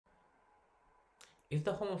if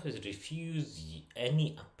the Home Office refuse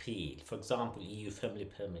any appeal, for example, EU family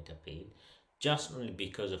permit appeal, just only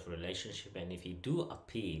because of relationship, and if you do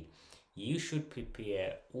appeal, you should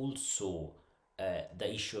prepare also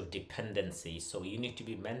the issue of dependency. So you need to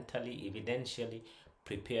be mentally, evidentially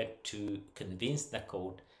prepared to convince the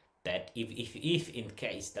court that if in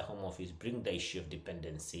case the Home Office bring the issue of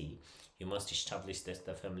dependency, you must establish that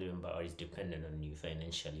the family member is dependent on you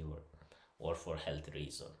financially or for health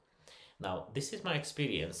reason. Now, this is my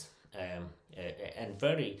experience, and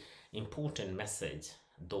very important message.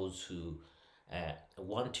 Those who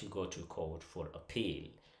want to go to court for appeal,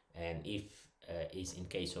 and if is in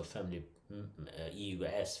case of family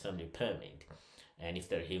EUS family permit, and if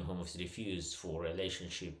the home office refused for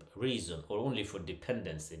relationship reason or only for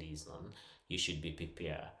dependency reason, you should be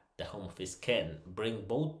prepared. The home office can bring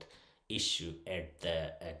both issue at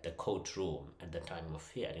the courtroom at the time of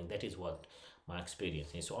hearing. That is what my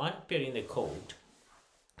experience is. So I appear in the court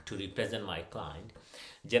to represent my client.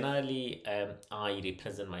 Generally, I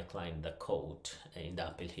represent my client in the court in the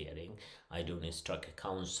appeal hearing. I don't instruct a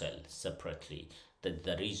counsel separately.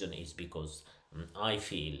 The reason is because I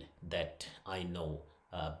feel that I know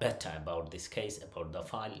better about this case, about the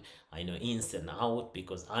file. I know ins and out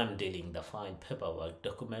because I'm dealing the file, paperwork,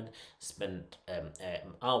 document, spend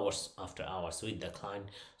hours after hours with the client.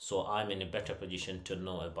 So I'm in a better position to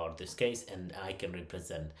know about this case, and I can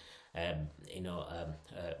represent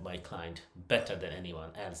my client better than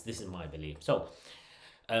anyone else. This is my belief. So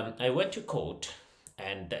I went to court,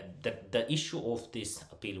 and the issue of this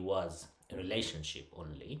appeal was a relationship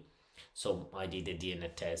only. So I did a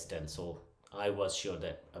DNA test, and so I was sure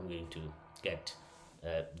that I'm going to get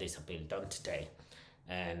this appeal done today,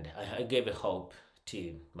 and I gave a hope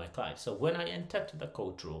to my client. So when I entered the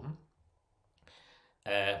courtroom,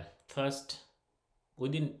 first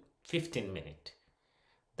within 15 minutes,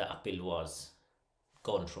 the appeal was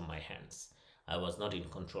gone from my hands. I was not in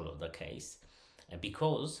control of the case. And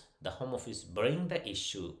because the Home Office bring the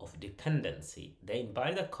issue of dependency, they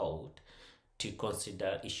invite the court to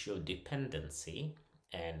consider issue of dependency.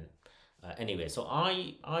 And anyway, so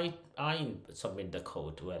I submit the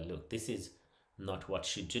court. Well, look, this is not what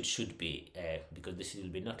should be, because this will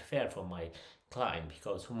be not fair for my client,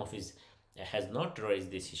 because Home Office has not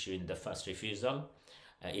raised this issue in the first refusal.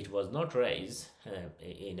 It was not raised,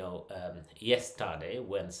 yesterday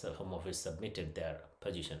when the Home Office submitted their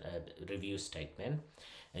position review statement,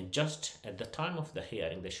 and just at the time of the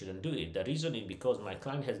hearing they shouldn't do it. The reason is because my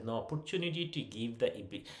client has no opportunity to give the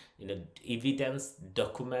evidence,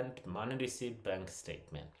 document, money receipt, bank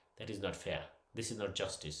statement. That is not fair. This is not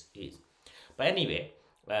justice. Is but anyway,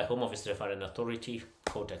 Home Office referred an authority,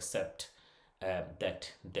 court accept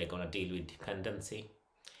that they're gonna deal with dependency.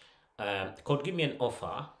 Court give me an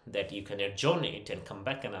offer that you can adjourn it and come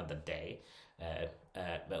back another day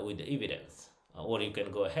with the evidence, or you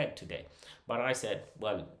can go ahead today. But I said,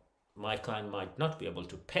 well, my client might not be able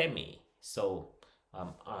to pay me, so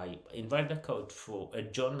I invite the court for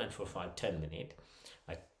adjournment for 5-10 minutes.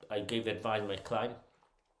 I gave advice my client.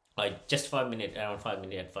 I just 5 minutes, around 5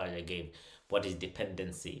 minute advice I gave what is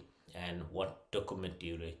dependency and what document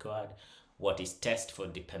you required, what is test for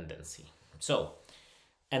dependency. So,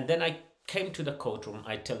 and then I came to the courtroom.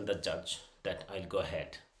 I tell the judge that I'll go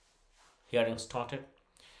ahead. Hearing started.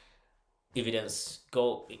 Evidence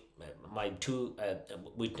go. My two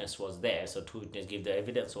witness was there, so two witnesses give the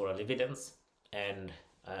evidence, oral evidence, and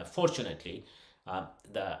fortunately,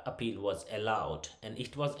 the appeal was allowed, and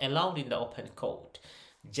it was allowed in the open court.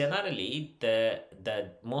 Generally,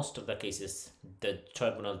 the most of the cases, the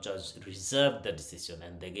tribunal judge reserved the decision,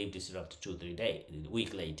 and they gave decision up to 2-3 days,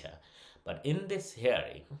 week later. But in this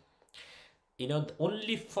hearing,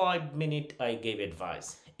 only 5 minutes I gave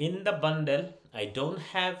advice. In the bundle, I don't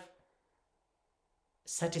have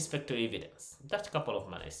satisfactory evidence. That's a couple of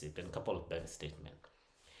money receipt and couple of bank statement,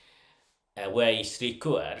 where it's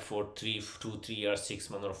required for 2-3 years, 6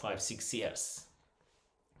 months, or 5-6 years.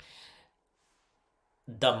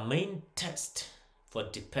 The main test for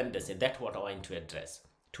dependency, that's what I want to address.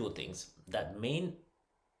 Two things. That main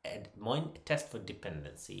test for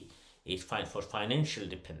dependency is fine for financial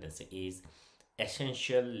dependency is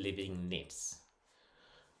essential living needs.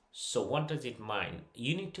 So what does it mean?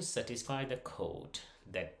 You need to satisfy the court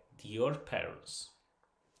that your parents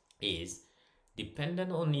is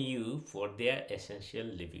dependent on you for their essential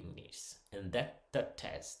living needs, and that the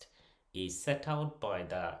test is set out by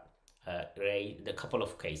the couple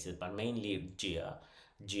of cases, but mainly Gia,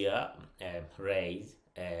 Ray,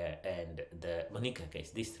 and the Monica case.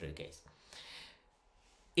 These three cases.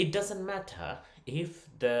 It doesn't matter if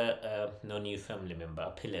the new family member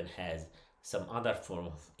appellant has some other form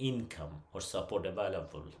of income or support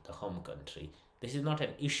available in the home country, this is not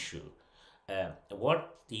an issue.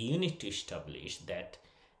 What you need to establish that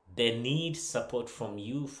they need support from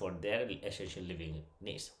you for their essential living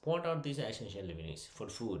needs. What are these essential living needs? For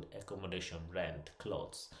food, accommodation, rent,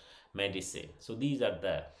 clothes, medicine. So these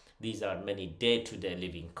are many day-to-day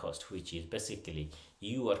living costs, which is basically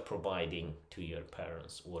you are providing to your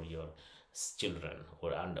parents or your children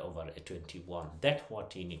or under over 21. That's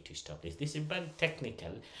what you need to establish. This is very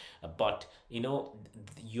technical, but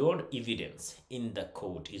your evidence in the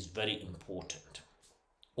court is very important.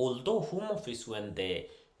 Although home office, when they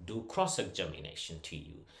do cross-examination to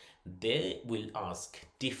you, they will ask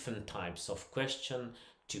different types of question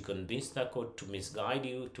to convince the court, to misguide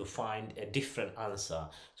you, to find a different answer.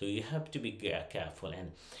 So you have to be careful.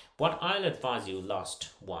 And what I'll advise you, last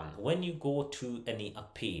one, when you go to any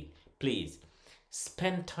appeal, please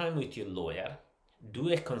spend time with your lawyer, do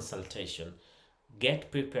a consultation, get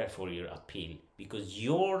prepared for your appeal, because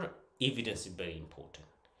your evidence is very important.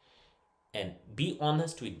 And be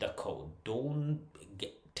honest with the court. Don't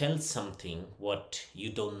tell something what you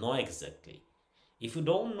don't know exactly. If you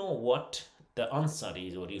don't know what the answer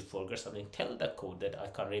is, or you forget something, tell the court that I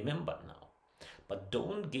can't remember now. But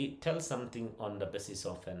don't tell something on the basis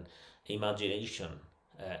of an imagination.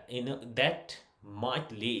 That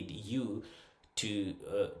might lead you to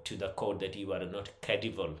the court that you are not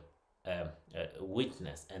credible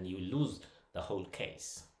witness, and you lose the whole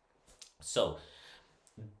case. So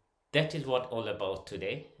that is what all about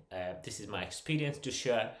today. This is my experience to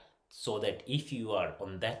share, so that if you are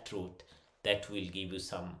on that route, that will give you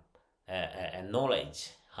some knowledge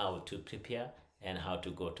how to prepare and how to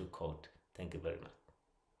go to court. Thank you very much.